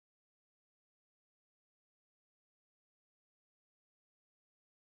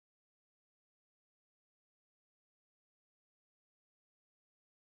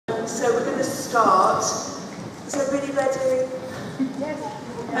So we're going to start. Is everybody ready? Yes.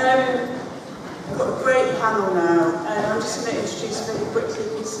 We've got a great panel now, and I'm just going to introduce very quickly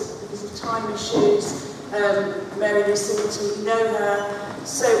because of time issues. Mary Lou Singleton, you know her,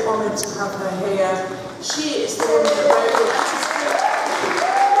 so honoured to have her here. She is the woman that wrote the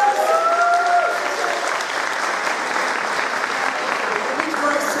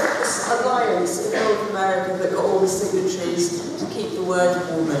alliance in North America that got all the signatories to keep the word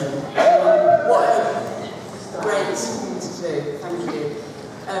woman. What a great thing to do. Thank you.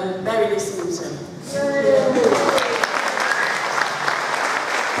 Mary Lou Singleton.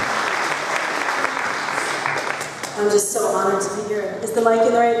 I'm just so honored to be here. Is the mic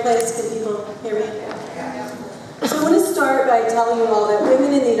in the right place? Can people hear me? So I want to start by telling you all that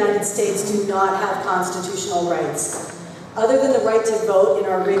women in the United States do not have constitutional rights. Other than the right to vote in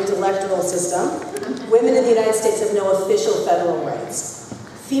our rigged electoral system, women in the United States have no official federal rights.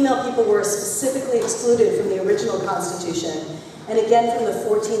 Female people were specifically excluded from the original Constitution, and again from the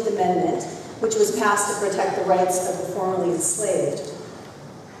 14th Amendment, which was passed to protect the rights of the formerly enslaved.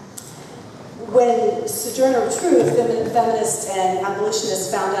 When Sojourner Truth, feminists and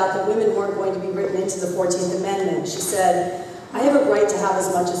abolitionists, found out that women weren't going to be written into the 14th Amendment, she said, "I have a right to have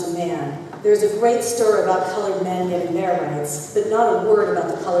as much as a man. There's a great stir about colored men getting their rights, but not a word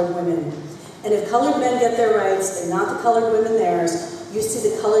about the colored women. And if colored men get their rights and not the colored women theirs, you see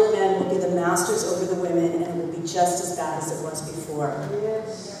the colored men will be the masters over the women, and it will be just as bad as it was before."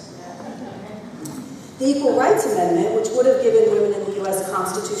 Yes. The Equal Rights Amendment, which would have given women in the U.S.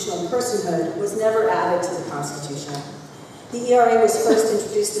 constitutional personhood, was never added to the Constitution. The ERA was first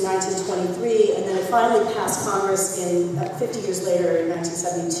introduced in 1923, and then it finally passed Congress in 50 years later in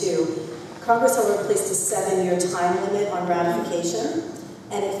 1972. Congress, however, placed a 7-year time limit on ratification,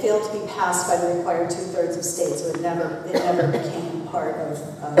 and it failed to be passed by the required 2/3 of states, so it never became part of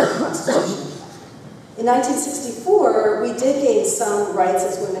the Constitution. In 1964, we did gain some rights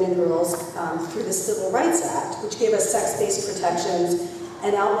as women and girls through the Civil Rights Act, which gave us sex-based protections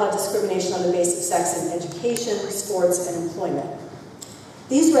and outlawed discrimination on the basis of sex in education, sports, and employment.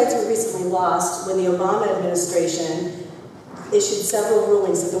 These rights were recently lost when the Obama administration issued several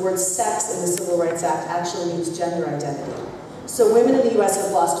rulings that the word sex in the Civil Rights Act actually means gender identity. So women in the U.S.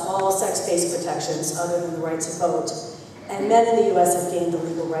 have lost all sex-based protections other than the right to vote, and men in the U.S. have gained the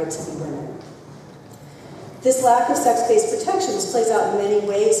legal right to be women. This lack of sex-based protections plays out in many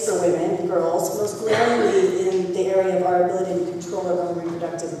ways for women and girls, most glaringly in the area of our ability to control our own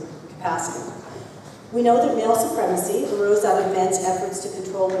reproductive capacity. We know that male supremacy arose out of men's efforts to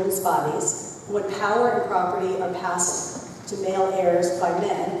control women's bodies. When power and property are passed to male heirs by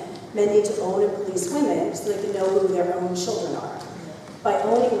men, men need to own and police women so they can know who their own children are. By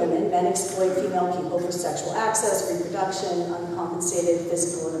owning women, men exploit female people for sexual access, reproduction, uncompensated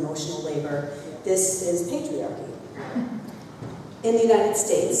physical and emotional labor. This is patriarchy. In the United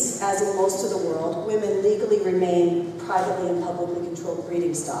States, as in most of the world, women legally remain privately and publicly controlled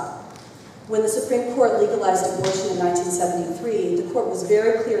breeding stock. When the Supreme Court legalized abortion in 1973, the court was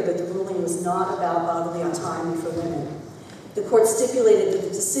very clear that the ruling was not about bodily autonomy for women. The court stipulated that the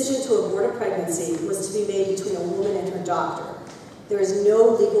decision to abort a pregnancy was to be made between a woman and her doctor. There is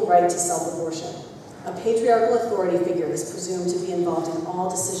no legal right to self-abortion. A patriarchal authority figure is presumed to be involved in all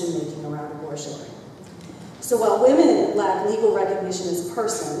decision-making around abortion. So while women lack legal recognition as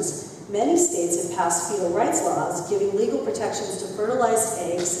persons, many states have passed fetal rights laws giving legal protections to fertilized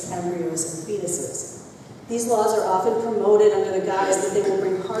eggs, embryos, and fetuses. These laws are often promoted under the guise that they will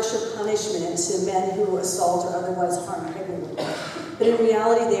bring harsher punishment to men who assault or otherwise harm pregnant women. But in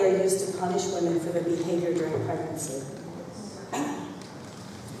reality, they are used to punish women for their behavior during pregnancy.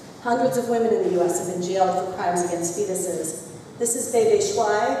 Hundreds of women in the U.S. have been jailed for crimes against fetuses. This is Bei Bei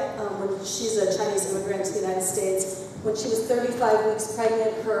Shuai. She's a Chinese immigrant to the United States. When she was 35 weeks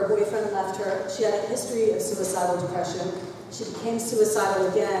pregnant, her boyfriend left her. She had a history of suicidal depression. She became suicidal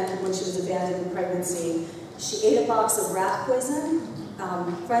again when she was abandoned in pregnancy. She ate a box of rat poison.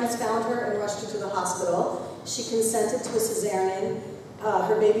 Friends found her and rushed her to the hospital. She consented to a cesarean.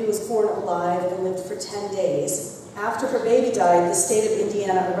 Her baby was born alive and lived for 10 days. After her baby died, the state of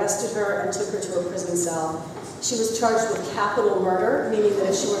Indiana arrested her and took her to a prison cell. She was charged with capital murder, meaning that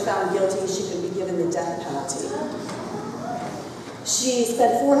if she were found guilty, she could be given the death penalty. She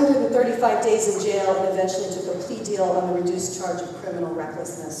spent 435 days in jail and eventually took a plea deal on the reduced charge of criminal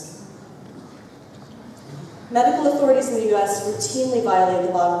recklessness. Medical authorities in the U.S. routinely violate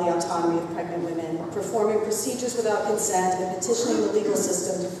the bodily autonomy of pregnant women, performing procedures without consent and petitioning the legal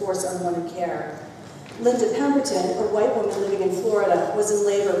system to force unwanted care. Linda Pemberton, a white woman living in Florida, was in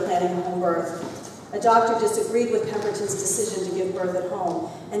labor planning a home birth. A doctor disagreed with Pemberton's decision to give birth at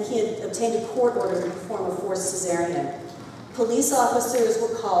home, and he had obtained a court order to perform a forced cesarean. Police officers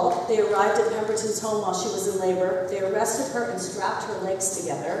were called. They arrived at Pemberton's home while she was in labor. They arrested her and strapped her legs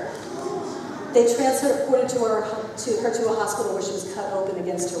together. They transported her to a hospital where she was cut open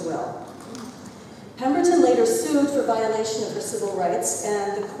against her will. Pemberton later sued for violation of her civil rights,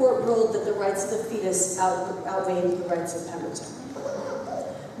 and the court ruled that the rights of the fetus outweighed the rights of Pemberton.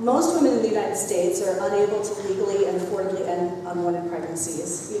 Most women in the United States are unable to legally and affordably end unwanted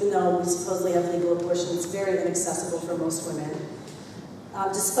pregnancies, even though we supposedly have legal abortion. It's very inaccessible for most women.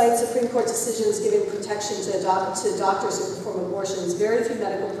 Despite Supreme Court decisions giving protection to doctors who perform abortions, very few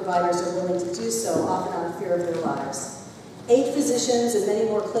medical providers are willing to do so, often out of fear of their lives. 8 physicians and many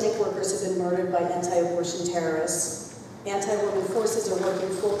more clinic workers have been murdered by anti-abortion terrorists. Anti-woman forces are working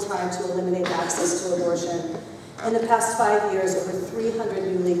full-time to eliminate access to abortion. In the past 5 years, over 300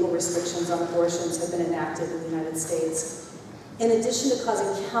 new legal restrictions on abortions have been enacted in the United States. In addition to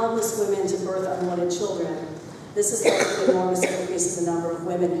causing countless women to birth unwanted children, this has led to an enormous increase in the number of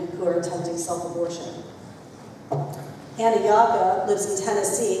women who are attempting self-abortion. Anna Yaka lives in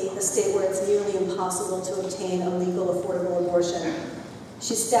Tennessee, a state where it's nearly impossible to obtain a legal, affordable abortion.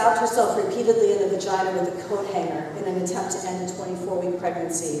 She stabbed herself repeatedly in the vagina with a coat hanger in an attempt to end a 24-week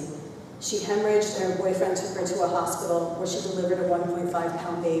pregnancy. She hemorrhaged, and her boyfriend took her to a hospital where she delivered a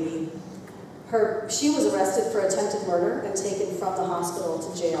 1.5-pound baby. She was arrested for attempted murder and taken from the hospital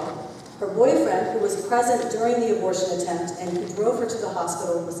to jail. Her boyfriend, who was present during the abortion attempt and who drove her to the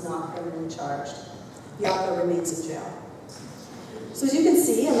hospital, was not criminally charged. Yaka remains in jail. So as you can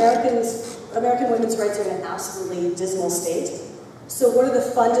see, American women's rights are in an absolutely dismal state. So what are the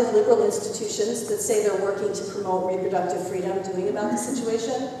funded liberal institutions that say they're working to promote reproductive freedom doing about the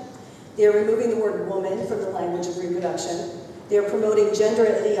situation? They are removing the word woman from the language of reproduction. They are promoting gender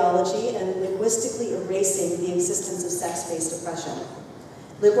ideology and linguistically erasing the existence of sex-based oppression.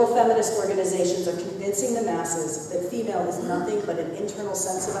 Liberal feminist organizations are convincing the masses that female is nothing but an internal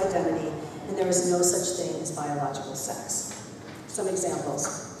sense of identity, and there is no such thing as biological sex. Some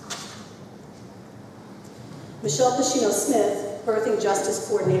examples. Michelle Pacino-Smith, Birthing Justice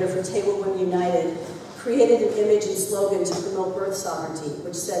Coordinator for Table Women United, created an image and slogan to promote birth sovereignty,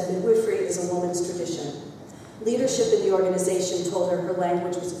 which said midwifery is a woman's tradition. Leadership in the organization told her her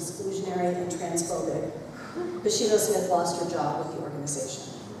language was exclusionary and transphobic. Pacino-Smith lost her job with the organization.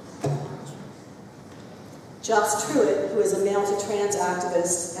 Joss Truitt, who is a male-to-trans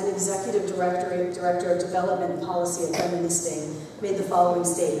activist and executive director of development and policy at Feminists, made the following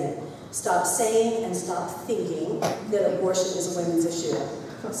statement: "Stop saying and stop thinking that abortion is a women's issue."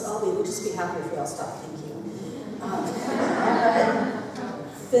 So we'll just be happy if we all stop thinking.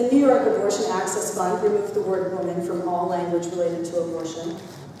 The New York Abortion Access Fund removed the word woman from all language related to abortion.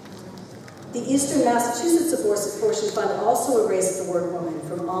 The Eastern Massachusetts Abortion Fund also erased the word woman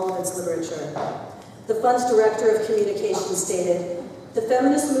from all of its literature. The fund's director of communications stated, "The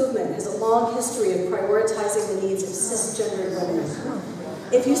feminist movement has a long history of prioritizing the needs of cisgendered women.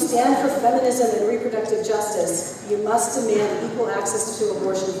 If you stand for feminism and reproductive justice, you must demand equal access to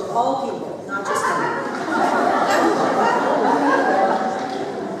abortion for all people, not just women."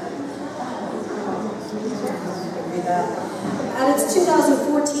 At its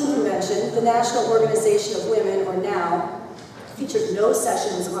 2014 convention, the National Organization of Women, or NOW, featured no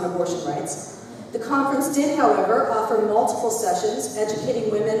sessions on abortion rights. The conference did, however, offer multiple sessions educating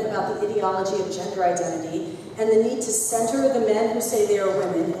women about the ideology of gender identity and the need to center the men who say they are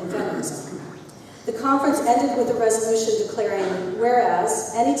women in feminism. The conference ended with a resolution declaring,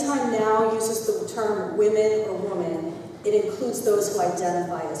 whereas anytime NOW uses the term women or woman, it includes those who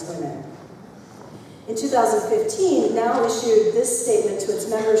identify as women. In 2015, NOW issued this statement to its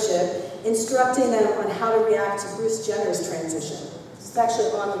membership, instructing them on how to react to Bruce Jenner's transition. It's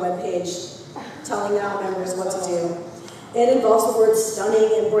actually on the webpage, telling NOW members what to do. It involves the words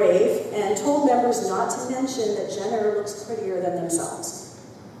stunning and brave, and told members not to mention that Jenner looks prettier than themselves.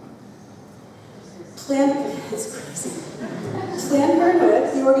 It's crazy. Planned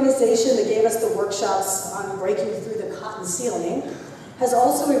Parenthood, the organization that gave us the workshops on breaking through the cotton ceiling, has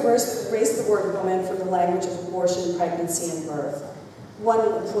also erased the word woman from the language of abortion, pregnancy, and birth. One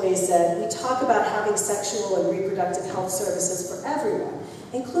employee said, "We talk about having sexual and reproductive health services for everyone,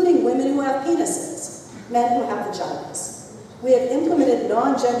 including women who have penises, men who have vaginas. We have implemented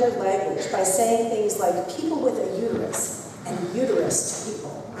non-gendered language by saying things like people with a uterus and uterus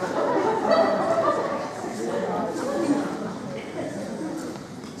people."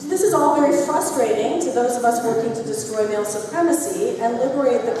 This is all very frustrating to those of us working to destroy male supremacy and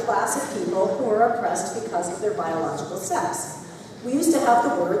liberate the class of people who are oppressed because of their biological sex. We used to have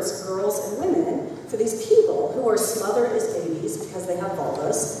the words girls and women for these people who are smothered as babies because they have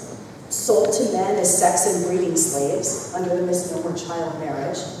vulvas, sold to men as sex and breeding slaves under the misnomer child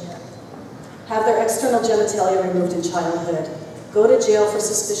marriage, have their external genitalia removed in childhood, go to jail for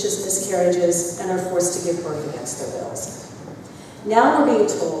suspicious miscarriages, and are forced to give birth against their wills. Now we're being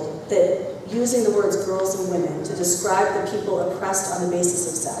told that using the words girls and women to describe the people oppressed on the basis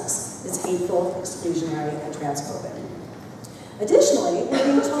of sex is hateful, exclusionary, and transphobic. Additionally, we're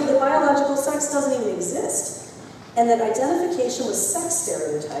being told that biological sex doesn't even exist, and that identification with sex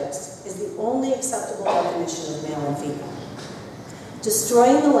stereotypes is the only acceptable definition of male and female.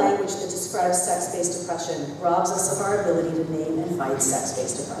 Destroying the language that describes sex-based oppression robs us of our ability to name and fight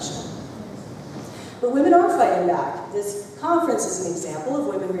sex-based oppression. But women are fighting back. This conference is an example of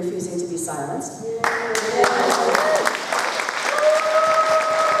women refusing to be silenced.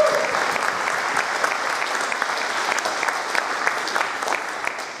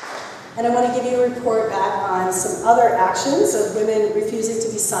 And I want to give you a report back on some other actions of women refusing to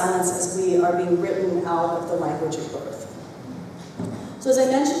be silenced as we are being written out of the language of birth. So as I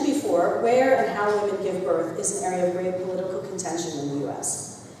mentioned before, where and how women give birth is an area of great political contention in the US.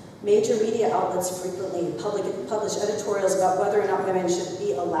 Major media outlets frequently publish editorials about whether or not women should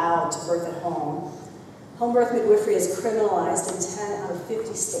be allowed to birth at home. Home birth midwifery is criminalized in 10 out of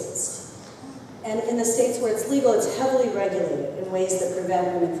 50 states. And in the states where it's legal, it's heavily regulated in ways that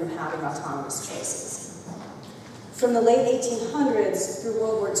prevent women from having autonomous choices. From the late 1800s through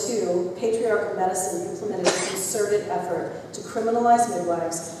World War II, patriarchal medicine implemented a concerted effort to criminalize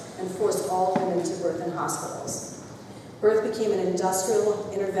midwives and force all women to birth in hospitals. Birth became an industrial,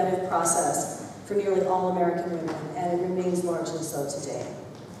 interventive process for nearly all American women, and it remains largely so today.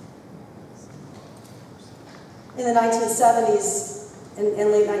 In the 1970s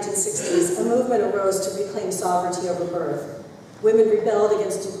and late 1960s, a movement arose to reclaim sovereignty over birth. Women rebelled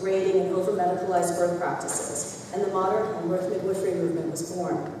against degrading and over-medicalized birth practices, and the modern home birth midwifery movement was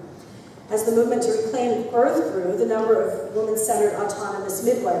born. As the movement to reclaim birth grew, the number of women-centered autonomous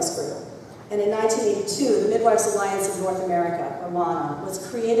midwives grew. And in 1982, the Midwives Alliance of North America, or MANA, was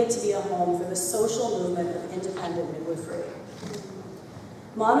created to be a home for the social movement of independent midwifery.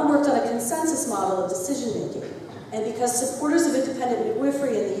 MANA worked on a consensus model of decision-making, and because supporters of independent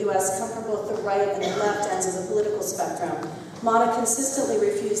midwifery in the US come from both the right and the left ends of the political spectrum, MANA consistently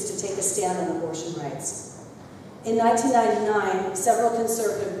refused to take a stand on abortion rights. In 1999, several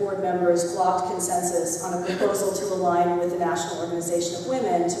conservative board members blocked consensus on a proposal to align with the National Organization of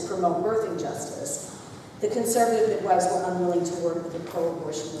Women to promote birthing justice. The conservative midwives were unwilling to work with the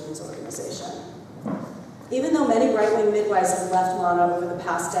pro-abortion women's organization. Even though many right-wing midwives have left MANA over the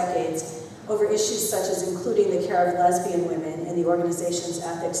past decades over issues such as including the care of lesbian women in the organization's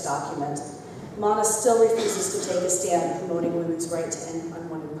ethics document, MANA still refuses to take a stand promoting women's right to end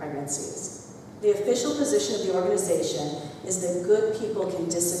unwanted pregnancies. The official position of the organization is that good people can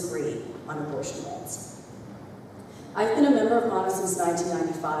disagree on abortion rights. I've been a member of MANA since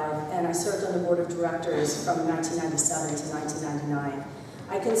 1995, and I served on the board of directors from 1997 to 1999.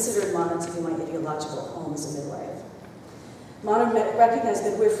 I considered MANA to be my ideological home as a midwife. MANA recognized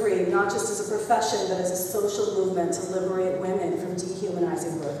midwifery not just as a profession, but as a social movement to liberate women from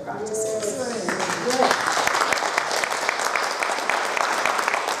dehumanizing birth practices.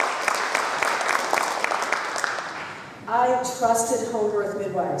 I trusted home birth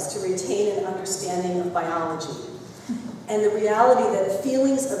midwives to retain an understanding of biology and the reality that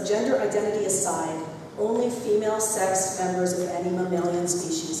feelings of gender identity aside, only female-sexed members of any mammalian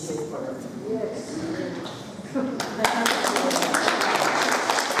species give birth. Yes.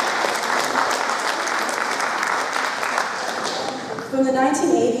 From the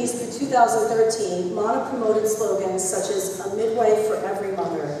 1980s through 2013, MANA promoted slogans such as "A midwife for every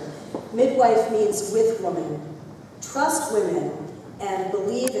mother," "Midwife means with woman," "Trust women," and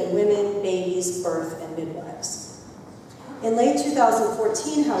 "Believe in women, babies, birth, and midwives." In late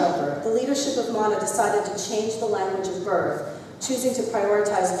 2014, however, the leadership of MANA decided to change the language of birth, choosing to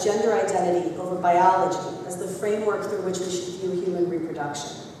prioritize gender identity over biology as the framework through which we should view human reproduction.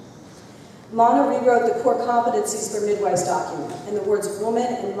 MANA rewrote the core competencies for midwives document, and the words woman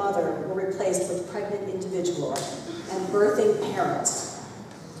and mother were replaced with pregnant individual and birthing parent.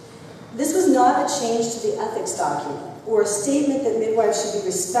 This was not a change to the ethics document or a statement that midwives should be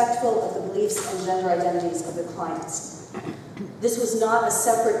respectful of the beliefs and gender identities of their clients. This was not a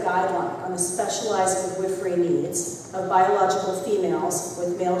separate guideline on the specialized midwifery needs of biological females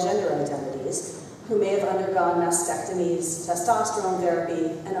with male gender identities who may have undergone mastectomies, testosterone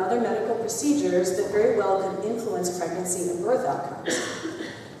therapy, and other medical procedures that very well could influence pregnancy and birth outcomes.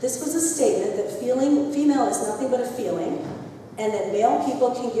 This was a statement that female is nothing but a feeling, and that male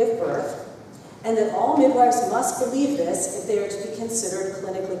people can give birth, and that all midwives must believe this if they are to be considered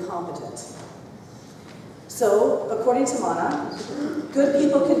clinically competent. So, according to Mana, good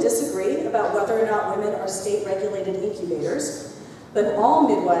people can disagree about whether or not women are state-regulated incubators, but all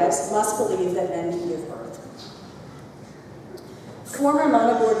midwives must believe that men can give birth. Former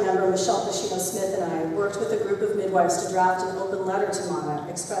Mana board member Michelle Pacino-Smith and I worked with a group of midwives to draft an open letter to Mana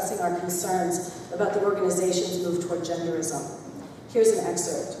expressing our concerns about the organization's move toward genderism. Here's an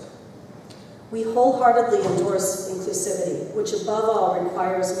excerpt. We wholeheartedly endorse inclusivity, which above all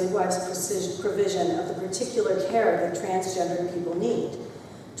requires midwives' provision of the particular care that transgendered people need.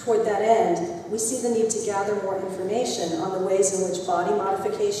 Toward that end, we see the need to gather more information on the ways in which body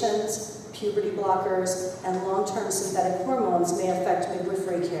modifications, puberty blockers, and long-term synthetic hormones may affect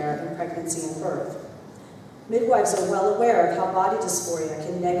midwifery care in pregnancy and birth. Midwives are well aware of how body dysphoria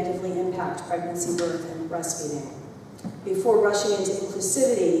can negatively impact pregnancy, birth, and breastfeeding. Before rushing into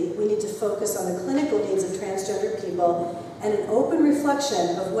inclusivity, we need to focus on the clinical needs of transgender people and an open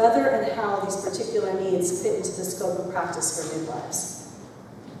reflection of whether and how these particular needs fit into the scope of practice for midwives.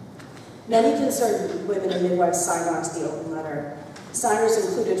 Many concerned women and midwives signed on to the open letter. Signers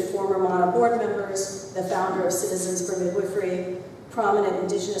included former Mana board members, the founder of Citizens for Midwifery, prominent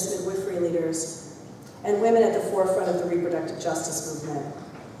Indigenous midwifery leaders, and women at the forefront of the reproductive justice movement.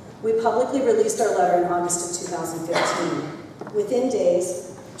 We publicly released our letter in August of 2015. Within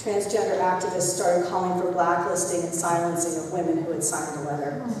days, transgender activists started calling for blacklisting and silencing of women who had signed the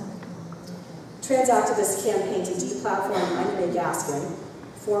letter. Trans activists campaigned to deplatform Ina Gaskin,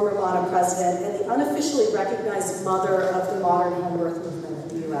 former Mana president and the unofficially recognized mother of the modern home birth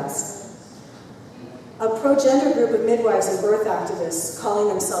movement in the US. A pro-gender group of midwives and birth activists, calling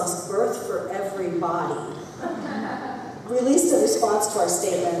themselves Birth for Everybody, released a response to our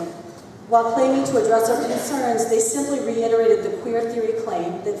statement. While claiming to address our concerns, they simply reiterated the queer theory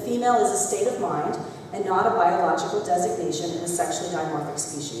claim that female is a state of mind and not a biological designation in a sexually dimorphic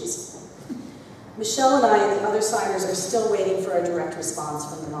species. Michelle and I and the other signers are still waiting for a direct response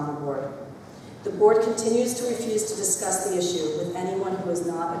from the Mana board. The board continues to refuse to discuss the issue with anyone who is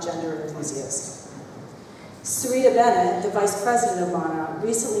not a gender enthusiast. Sarita Bennett, the vice president of Mana,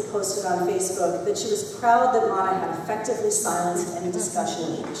 recently posted on Facebook that she was proud that Mana had effectively silenced any discussion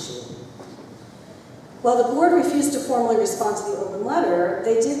of the issue. While the board refused to formally respond to the open letter,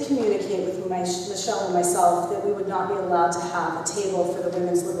 they did communicate with Michelle and myself that we would not be allowed to have a table for the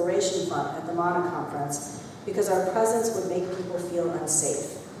Women's Liberation Front at the Mana conference because our presence would make people feel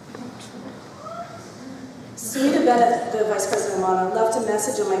unsafe. Sarita Bennett, the vice president of Mana, left a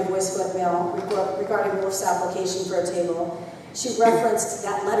message on my voicemail regarding Wolf's application for a table. She referenced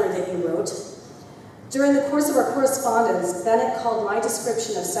that letter that you wrote. During the course of our correspondence, Bennett called my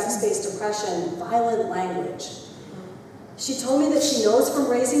description of sex-based oppression violent language. She told me that she knows from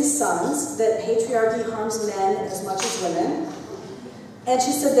raising sons that patriarchy harms men as much as women. And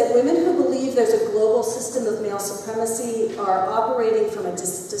she said that women who believe there's a global system of male supremacy are operating from a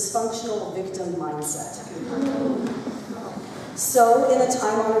dysfunctional victim mindset. So, in a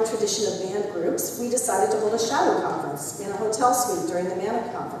time-honored tradition of band groups, we decided to hold a shadow conference in a hotel suite during the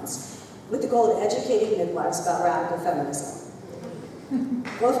Mana conference, with the goal of educating midwives about radical feminism.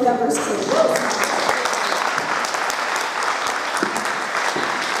 Both members came.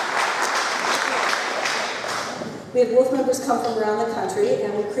 We had Wolf members come from around the country,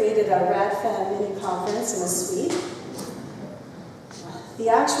 and we created a RadFem mini conference in a suite. The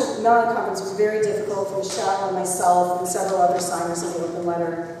actual Mana conference was very difficult for Michelle and myself and several other signers of the open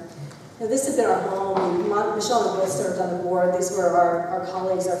letter. Now, this had been our home. Michelle and I both served on the board. These were our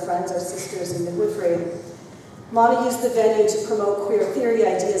colleagues, our friends, our sisters in midwifery. Mana used the venue to promote queer theory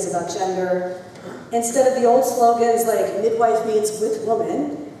ideas about gender. Instead of the old slogans like midwife means with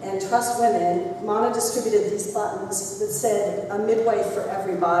woman and trust women, Mana distributed these buttons that said a midwife for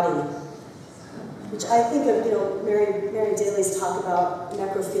everybody, which I think of, Mary Daly's talk about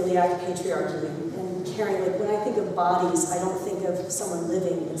necrophiliac patriarchy and caring. Like, when I think of bodies, I don't think of someone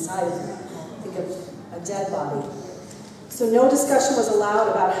living inside of them. I think of a dead body. So no discussion was allowed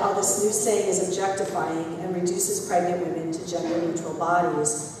about how this new saying is objectifying and reduces pregnant women to gender-neutral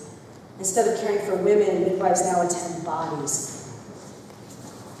bodies. Instead of caring for women, midwives now attend bodies.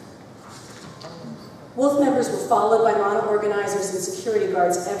 Wolf members were followed by Mana organizers and security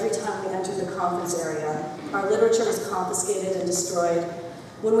guards every time we entered the conference area. Our literature was confiscated and destroyed.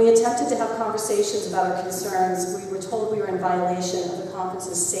 When we attempted to have conversations about our concerns, we were told we were in violation of the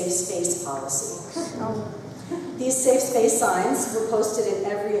conference's safe space policy. These safe space signs were posted in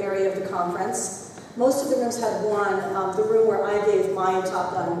every area of the conference. Most of the rooms had one. The room where I gave my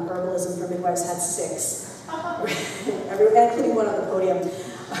talk on herbalism for midwives had 6, including one on the podium.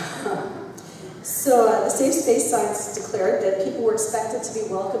 So the Safe Space signs declared that people were expected to be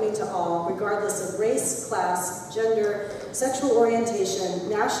welcoming to all, regardless of race, class, gender, sexual orientation,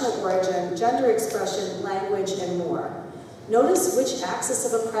 national origin, gender expression, language, and more. Notice which axis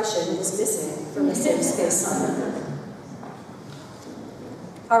of oppression is missing from the Safe Space sign.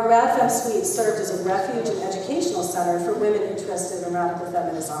 Our RadFem Suite served as a refuge and educational center for women interested in radical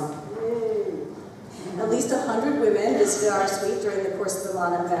feminism. At least 100 women visited our suite during the course of the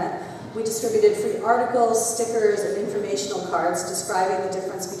Lana event. We distributed free articles, stickers, and informational cards describing the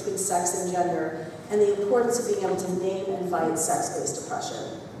difference between sex and gender and the importance of being able to name and fight sex-based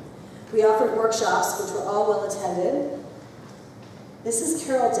oppression. We offered workshops, which were all well attended. This is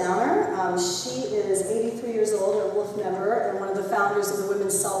Carol Downer. She is 83 years old, a Wolf member, and one of the founders of the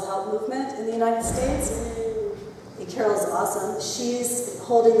women's self-help movement in the United States. And Carol's awesome. She's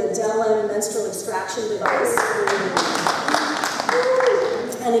holding the Delin menstrual extraction device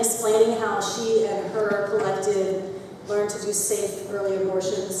and explaining how she and her collective learned to do safe early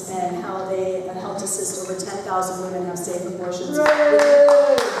abortions and how they helped assist over 10,000 women have safe abortions. No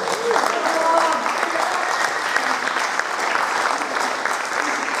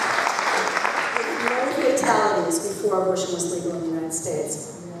fatalities before abortion was legal in the United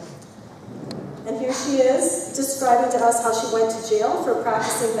States. And here she is, describing to us how she went to jail for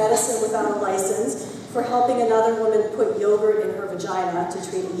practicing medicine without a license, for helping another woman put yogurt in her vagina to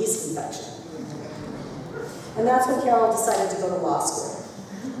treat a yeast infection. And that's when Carol decided to go to law school.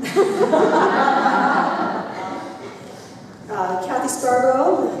 Kathy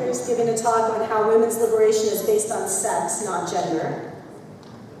Scarborough here's giving a talk on how women's liberation is based on sex, not gender.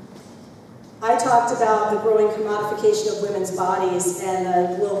 I talked about the growing commodification of women's bodies and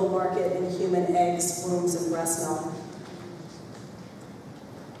the global market in human eggs, wombs, and breast milk.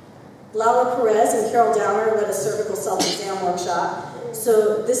 Laura Perez and Carol Downer led a cervical self-exam workshop.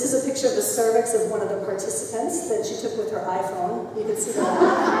 So this is a picture of the cervix of one of the participants that she took with her iPhone. You can see that.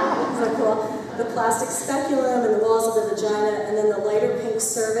 Isn't that cool? The plastic speculum and the walls of the vagina, and then the lighter pink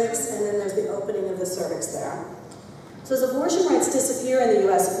cervix, and then there's the opening of the cervix there. So as abortion rights disappear in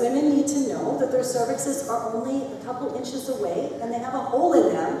the US, women need to know that their cervixes are only a couple inches away, and they have a hole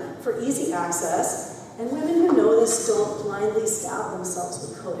in them for easy access. And women who know this don't blindly stab themselves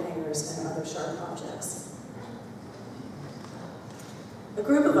with coat hangers and other sharp objects. A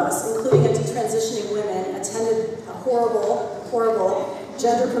group of us, including anti-transitioning women, attended a horrible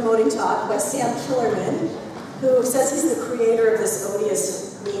gender-promoting talk by Sam Killerman, who says he's the creator of this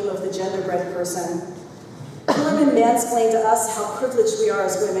odious meme of the gender-bred person. Killerman mansplained to us how privileged we are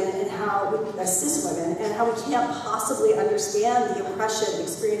as women and as cis women, and how we can't possibly understand the oppression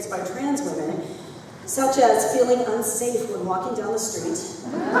experienced by trans women, such as feeling unsafe when walking down the street,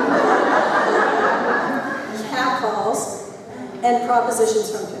 catcalls, and propositions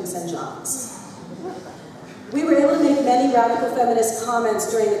from pimps and johns. We were able to make many radical feminist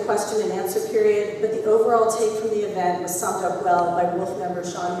comments during the question and answer period, but the overall take from the event was summed up well by Wolf member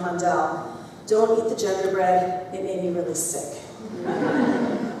Sean Mondell. Don't eat the gender bread, it made me really sick.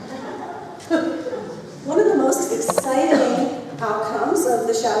 One of the most exciting outcomes of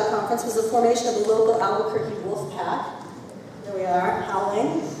the Shadow Conference was the formation of a local Albuquerque wolf pack. There we are,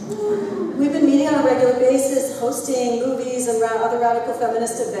 howling. We've been meeting on a regular basis, hosting movies and other radical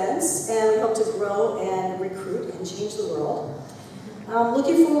feminist events, and we hope to grow and recruit and change the world.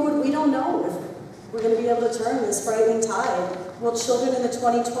 Looking forward, we don't know if we're going to be able to turn this frightening tide. Will children in the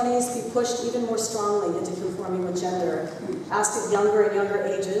 2020s be pushed even more strongly into conforming with gender? Asked at younger and younger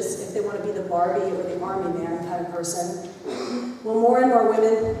ages if they want to be the Barbie or the Army Man kind of person. Will more and more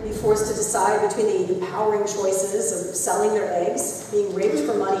women be forced to decide between the empowering choices of selling their eggs, being raped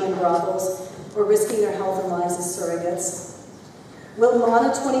for money in brothels, or risking their health and lives as surrogates? Will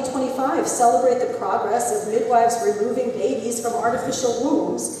Lana 2025 celebrate the progress of midwives removing babies from artificial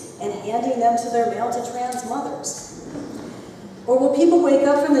wombs and handing them to their male-to-trans mothers? Or will people wake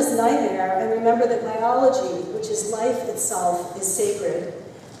up from this nightmare and remember that biology, which is life itself, is sacred,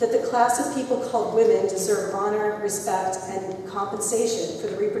 that the class of people called women deserve honor, respect, and compensation for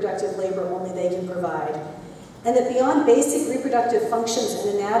the reproductive labor only they can provide, and that beyond basic reproductive functions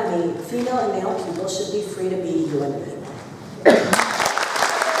and anatomy, female and male people should be free to be you and me.